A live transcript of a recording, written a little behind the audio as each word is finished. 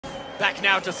Back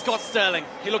now to Scott Sterling.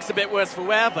 He looks a bit worse for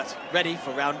wear, but ready for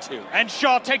round two. And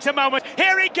Shaw takes a moment.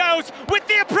 Here he goes with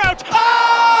the approach.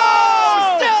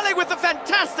 Oh! Sterling with a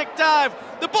fantastic dive.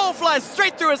 The ball flies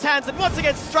straight through his hands and once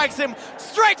again strikes him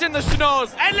straight in the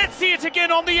schnoz. And let's see it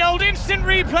again on the old instant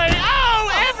replay.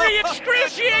 Oh, every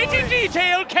excruciating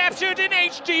detail captured in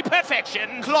HD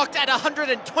perfection. Clocked at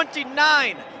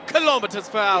 129 kilometers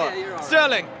per hour. Yeah,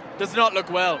 Sterling does not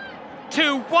look well.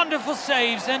 2 wonderful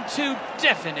saves and 2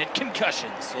 definite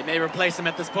concussions. They may replace him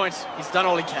at this point. He's done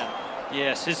all he can.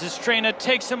 Yes, as his trainer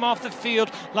takes him off the field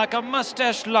like a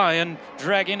mustached lion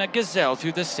dragging a gazelle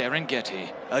through the Serengeti.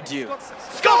 Adieu.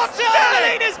 Scott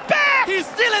Sterling is back! He's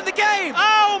still in the game!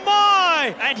 Oh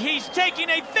my! And he's taking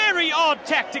a very odd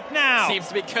tactic now. Seems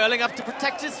to be curling up to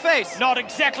protect his face. Not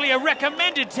exactly a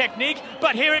recommended technique,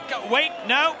 but here it goes. Wait,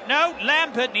 no,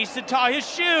 Lampert needs to tie his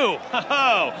shoe.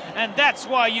 Ho-ho! And that's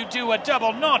why you do a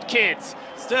double knot, kids.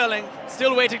 Sterling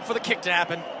still waiting for the kick to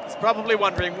happen. He's probably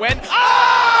wondering when.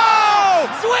 Oh!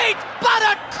 Sweet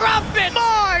butter crumpet!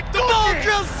 The ball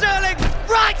drills Sterling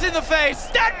right in the face.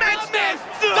 That man's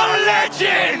the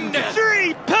legend!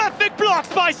 3 perfect blocks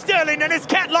by Sterling and his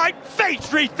cat-like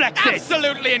face reflexes.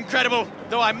 Absolutely incredible.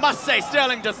 Though I must say,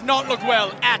 Sterling does not look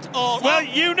well at all. Well,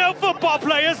 you know football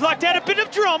players like to add a bit of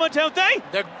drama, don't they?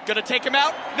 They're gonna take him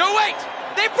out. No, wait!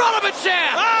 They brought him a chair!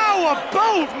 Oh, a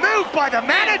bold move by the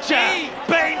manager!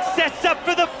 Bain sets up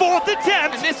for the 4th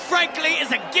attempt! And this, frankly,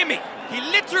 is a gimme. He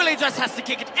literally just has to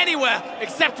kick it anywhere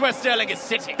except where Sterling is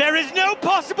sitting. There is no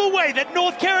possible way that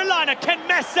North Carolina can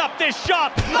mess up this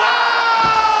shot.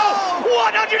 Oh!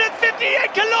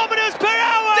 158 kilometers per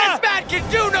hour! This man can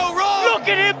do no wrong! Look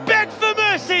at him beg for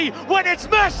mercy when it's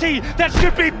mercy that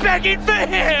should be begging for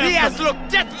him! He has looked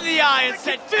death in the eye and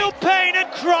said, feel pain and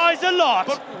cries a lot.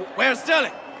 But where's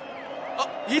Sterling? Oh,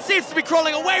 he seems to be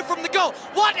crawling away from the goal.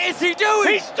 What is he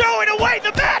doing? He's throwing away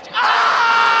the bat.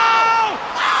 Oh!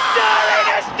 Sterling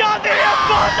has done the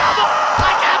impossible!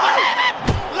 I can't believe it!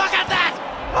 Look at that!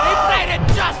 He played it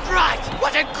just right!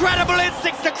 What incredible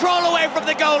instincts to crawl away from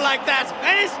the goal like that!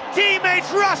 And his teammates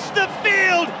rush the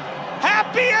field